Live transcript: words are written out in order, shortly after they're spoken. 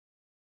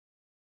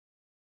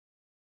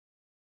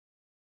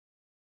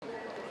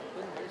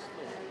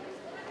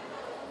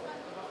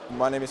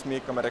My name is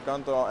Miikka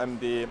Merikanto. I'm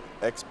the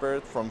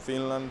expert from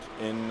Finland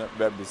in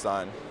web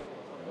design.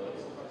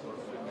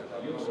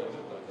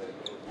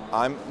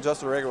 I'm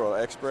just a regular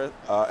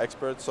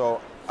expert, so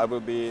I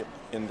will be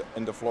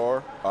in the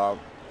floor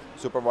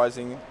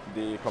supervising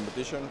the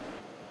competition.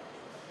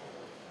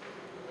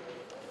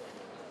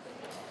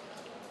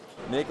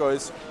 Nico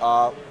is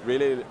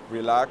really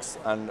relaxed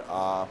and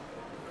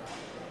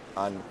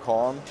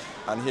calm,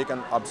 and he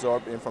can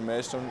absorb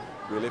information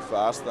really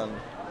fast, and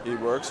he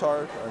works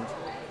hard. And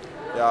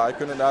yeah, I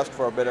couldn't ask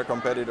for a better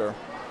competitor.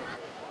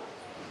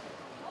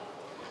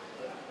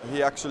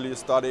 He actually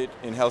studied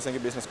in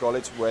Helsinki Business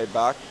College way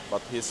back,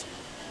 but he's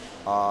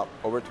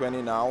over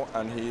 20 now,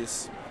 and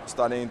he's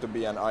studying to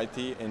be an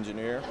IT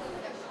engineer.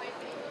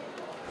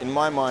 In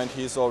my mind,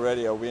 he's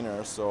already a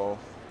winner, so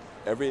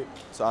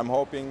I'm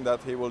hoping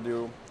that he will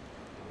do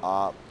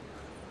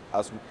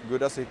as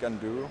good as he can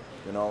do.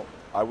 You know,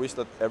 I wish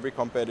that every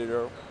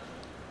competitor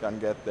can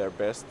get their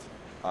best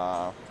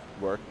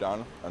work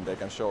done, and they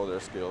can show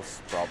their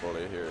skills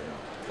properly here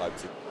in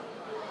Leipzig.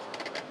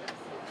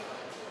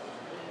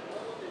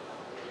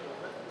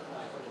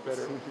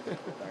 Better.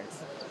 Thanks.